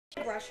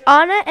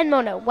Anna and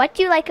Mona, what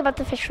do you like about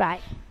the fish fry?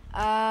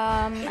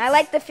 I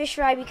like the fish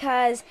fry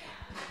because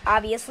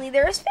obviously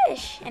there is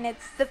fish and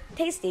it's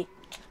tasty.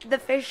 The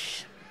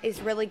fish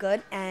is really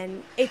good,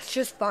 and it's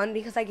just fun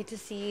because I get to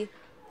see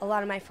a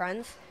lot of my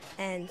friends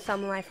and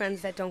some of my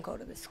friends that don't go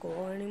to the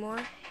school anymore,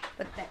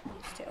 but that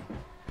used to.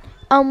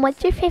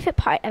 What's your favorite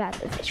part about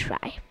the fish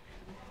fry?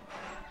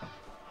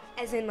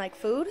 As in, like,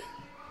 food?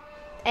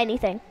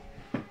 Anything.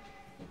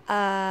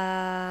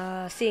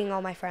 Seeing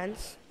all my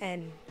friends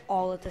and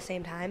all at the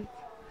same time.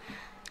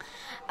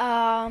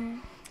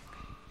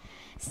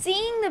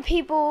 Seeing the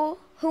people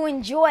who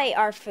enjoy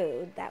our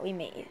food that we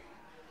made.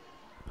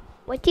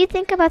 What do you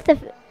think about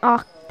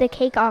the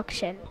cake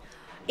auction?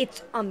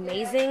 It's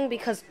amazing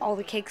because all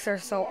the cakes are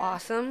so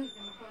awesome,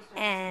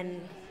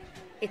 and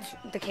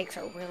the cakes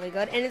are really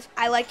good. And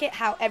I like it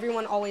how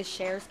everyone always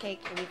shares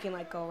cake, and you can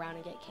like go around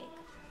and get cake.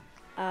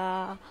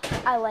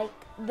 I like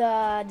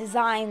the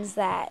designs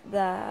that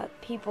the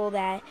people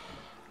that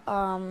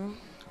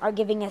are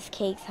giving us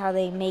cakes, how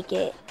they make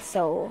it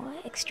so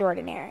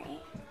extraordinary.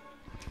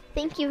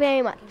 Thank you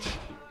very much.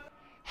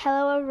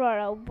 Hello,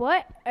 Aurora.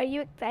 What are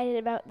you excited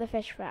about the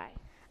fish fry?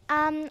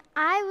 I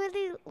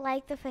really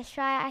like the fish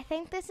fry. I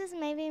think this is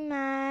maybe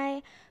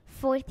my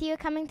 4th year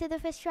coming to the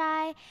fish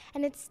fry,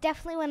 and it's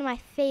definitely one of my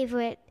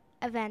favorite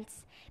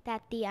events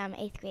that the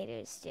 8th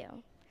graders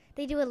do.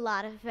 They do a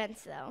lot of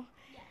events, though.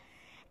 Yes.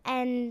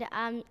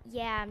 And,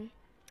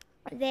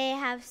 they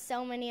have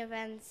so many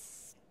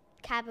events,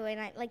 cabaret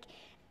night,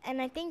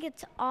 and I think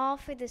it's all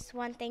for this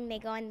one thing. They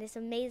go on this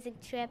amazing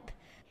trip.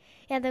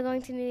 Yeah, they're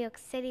going to New York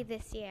City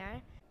this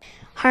year.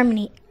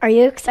 Harmony, are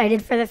you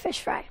excited for the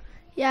fish fry?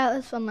 Yeah, it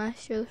was fun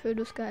last year. The food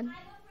was good.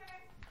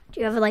 Do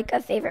you have like a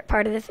favorite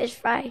part of the fish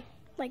fry?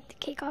 Like the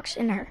cake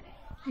auction or?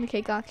 The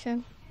cake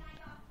auction.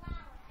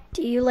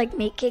 Do you like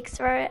make cakes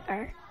for it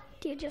or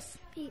do you just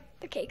eat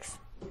the cakes?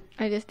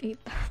 I just eat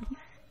them.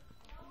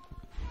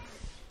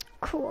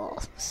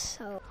 Cool.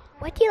 So,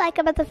 what do you like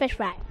about the fish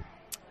fry?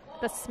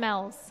 The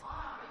smells.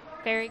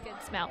 Very good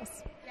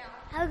smells.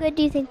 How good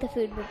do you think the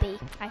food will be?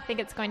 I think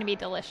it's going to be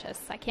delicious.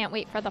 I can't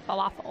wait for the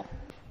falafel.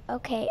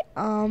 Okay,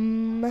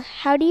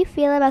 how do you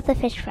feel about the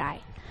fish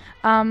fry?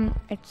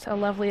 It's a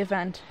lovely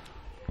event.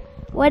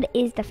 What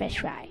is the fish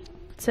fry?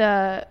 It's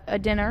a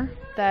dinner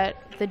that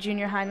the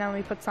junior high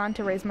normally puts on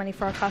to raise money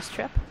for our class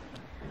trip.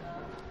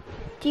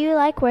 Do you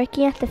like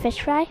working at the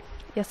fish fry?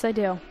 Yes, I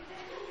do.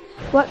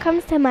 What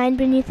comes to mind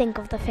when you think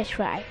of the fish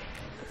fry?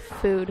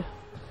 Food.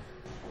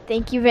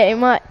 Thank you very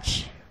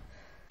much.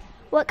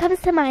 What comes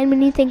to mind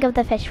when you think of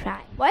the fish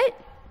fry? What?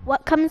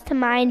 What comes to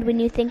mind when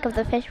you think of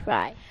the fish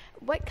fry?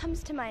 What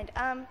comes to mind?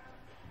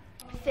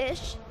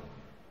 Fish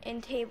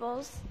and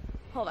tables.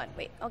 Hold on,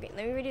 wait. Okay,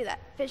 let me redo that.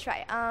 Fish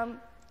fry.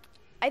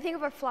 I think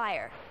of a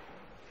flyer.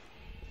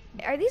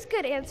 Are these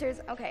good answers?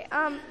 Okay.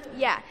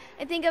 Yeah.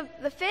 I think of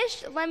the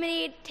fish,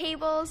 lemonade,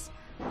 tables,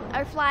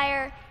 our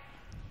flyer,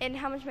 and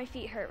how much my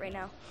feet hurt right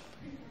now.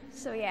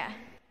 So yeah.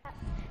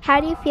 How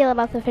do you feel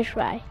about the fish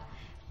fry?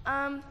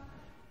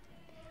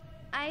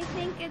 I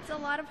think it's a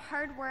lot of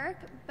hard work,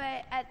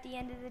 but at the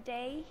end of the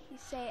day, you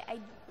say,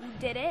 we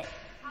did it.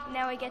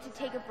 Now I get to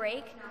take a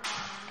break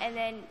and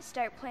then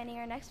start planning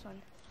our next one.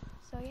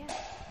 So, yeah.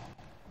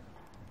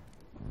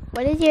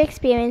 What is your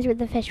experience with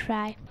the fish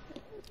fry?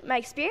 My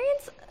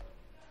experience?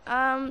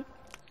 I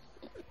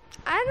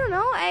don't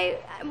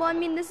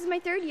know. This is my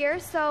 3rd year,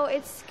 so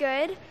it's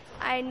good.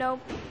 I know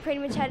pretty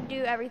much how to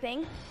do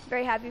everything.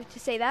 Very happy to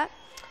say that.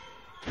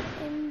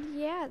 And,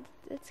 yeah,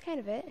 that's kind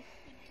of it.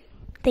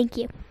 Thank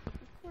you.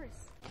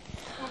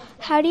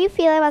 How do you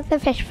feel about the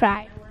fish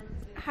fry?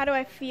 How do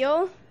I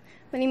feel?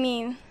 What do you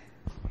mean?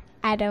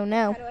 I don't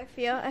know. How do I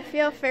feel? I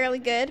feel fairly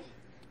good.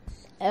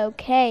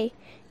 Okay.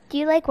 Do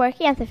you like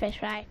working at the fish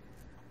fry?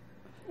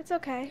 It's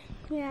okay.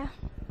 Yeah.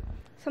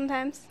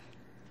 Sometimes.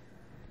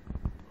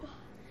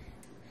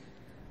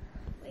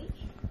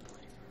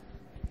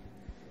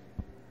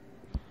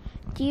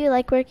 Do you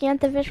like working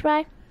at the fish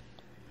fry?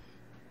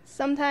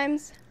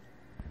 Sometimes.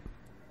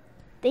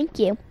 Thank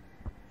you.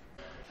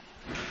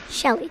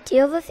 Shelly, do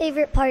you have a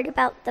favorite part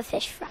about the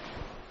fish fry?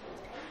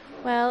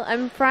 Well,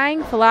 I'm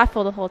frying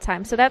falafel the whole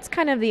time, so that's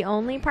kind of the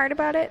only part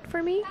about it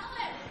for me.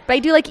 But I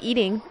do like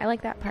eating. I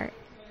like that part.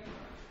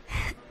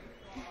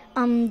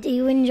 Do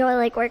you enjoy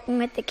like working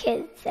with the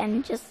kids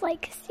and just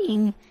like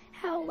seeing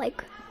how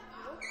like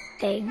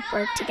they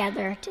work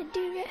together to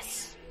do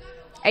this?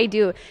 I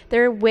do.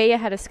 They're way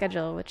ahead of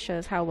schedule, which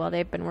shows how well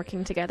they've been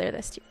working together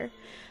this year.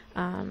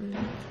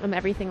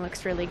 Everything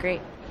looks really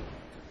great.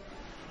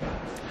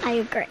 I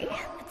agree.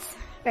 It's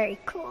very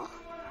cool.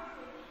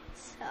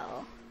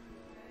 So,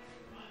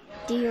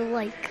 do you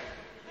like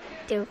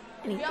do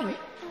anything else?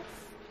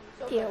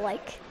 Do you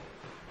like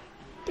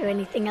do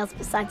anything else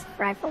besides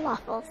fry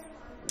falafels?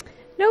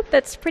 Nope,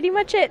 that's pretty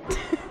much it.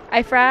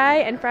 I fry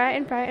and fry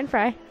and fry and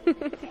fry.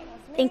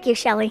 Thank you,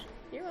 Shelly.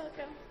 You're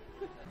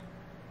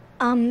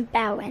welcome.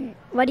 Bowen,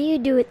 what do you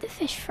do with the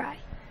fish fry?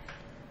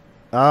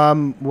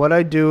 What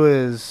I do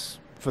is,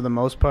 for the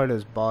most part,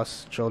 is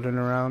boss children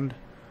around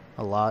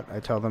a lot. I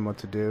tell them what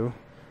to do.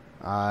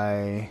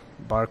 I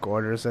bark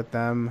orders at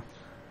them.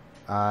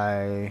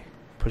 I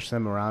push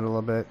them around a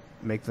little bit,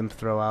 make them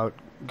throw out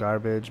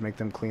garbage, make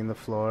them clean the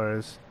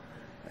floors.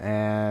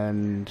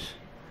 And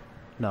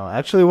no,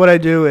 actually what I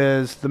do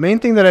is, the main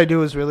thing that I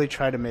do is really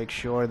try to make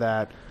sure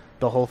that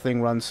the whole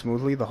thing runs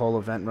smoothly, the whole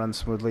event runs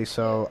smoothly.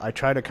 So I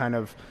try to kind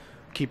of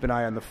keep an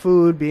eye on the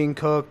food being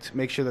cooked,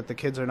 make sure that the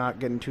kids are not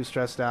getting too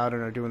stressed out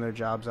and are doing their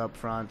jobs up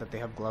front, that they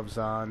have gloves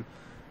on,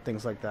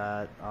 things like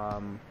that.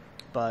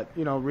 But,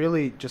 you know,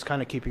 really just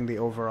kind of keeping the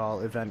overall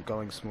event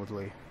going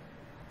smoothly.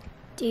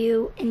 Do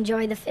you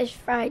enjoy the fish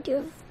fry? Do you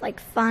have, like,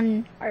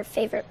 fun or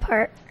favorite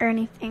part or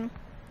anything?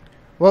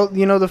 Well,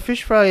 you know, the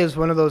fish fry is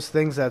one of those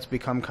things that's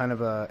become kind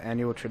of a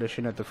annual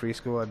tradition at the free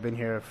school. I've been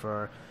here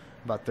for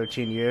about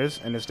 13 years,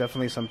 and it's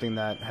definitely something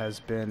that has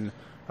been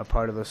a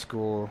part of the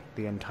school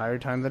the entire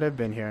time that I've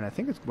been here. And I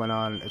think it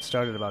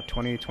started about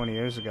 20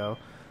 years ago.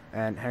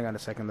 And hang on a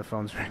second, the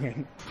phone's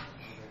ringing.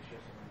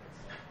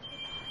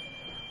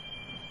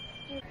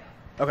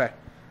 Okay,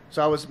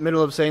 so I was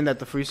middle of saying that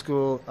the fish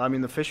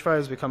fry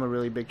has become a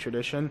really big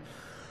tradition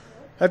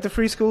at the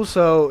free school,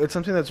 so it's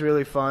something that's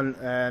really fun,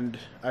 and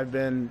I've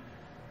been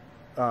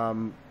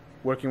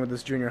working with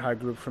this junior high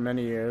group for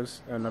many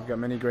years, and I've got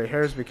many gray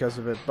hairs because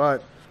of it,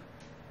 but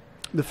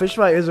the fish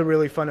fry is a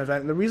really fun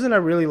event, and the reason I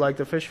really like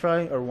the fish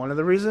fry, or one of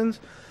the reasons,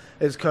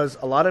 is because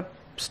a lot of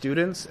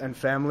students and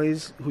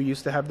families who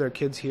used to have their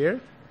kids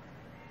here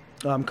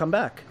come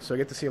back. So I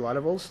get to see a lot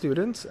of old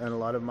students and a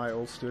lot of my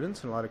old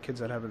students and a lot of kids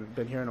that haven't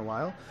been here in a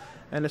while.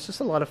 And it's just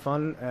a lot of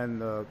fun, and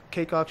the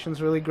cake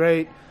auction's really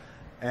great,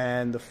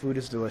 and the food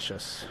is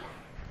delicious.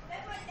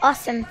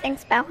 Awesome.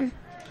 Thanks, Bowen.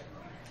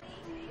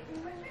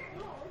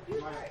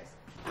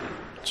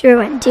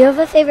 Druin, do you have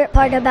a favorite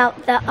part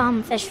about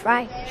the fish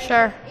fry?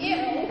 Sure.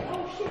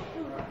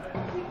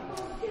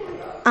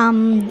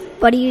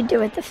 What do you do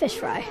with the fish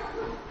fry?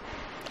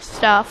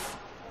 Stuff.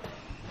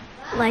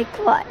 Like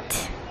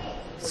what?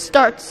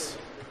 Starts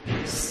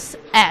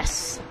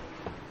S.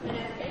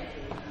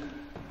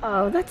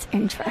 Oh, that's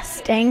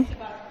interesting.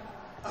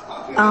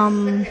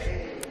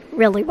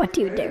 Really, what do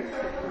you do?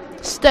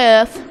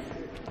 Stuff.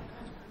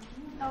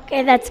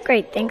 Okay, that's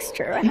great. Thanks,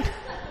 Druin.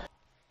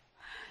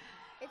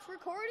 It's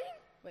recording?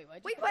 Wait,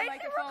 Wait, why is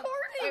it recording?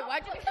 Wait,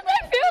 why'd you I feel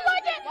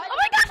like it! Oh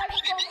my gosh!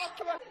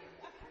 Come on.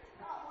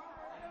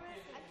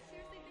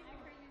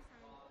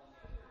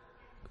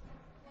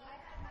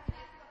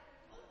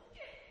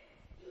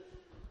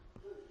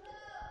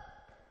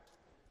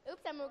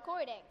 Oops, I'm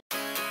recording.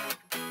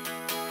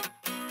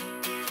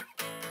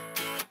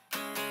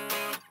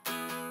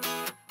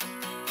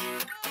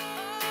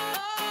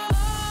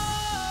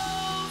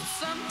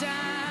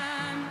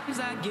 Sometimes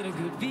I get a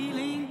good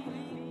feeling,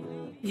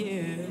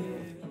 yeah.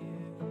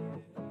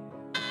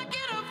 I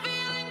get a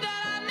feeling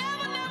that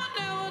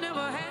I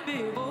never had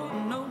before.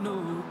 No,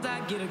 I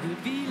get a good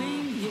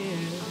feeling,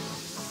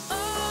 yeah.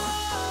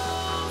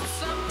 Oh,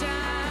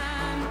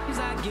 sometimes I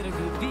get a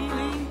good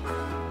feeling,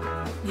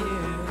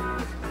 yeah.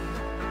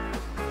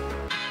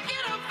 I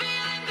get a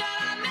feeling that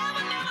I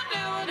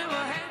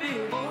never had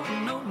before.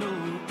 No,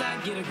 I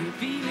get a good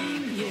feeling.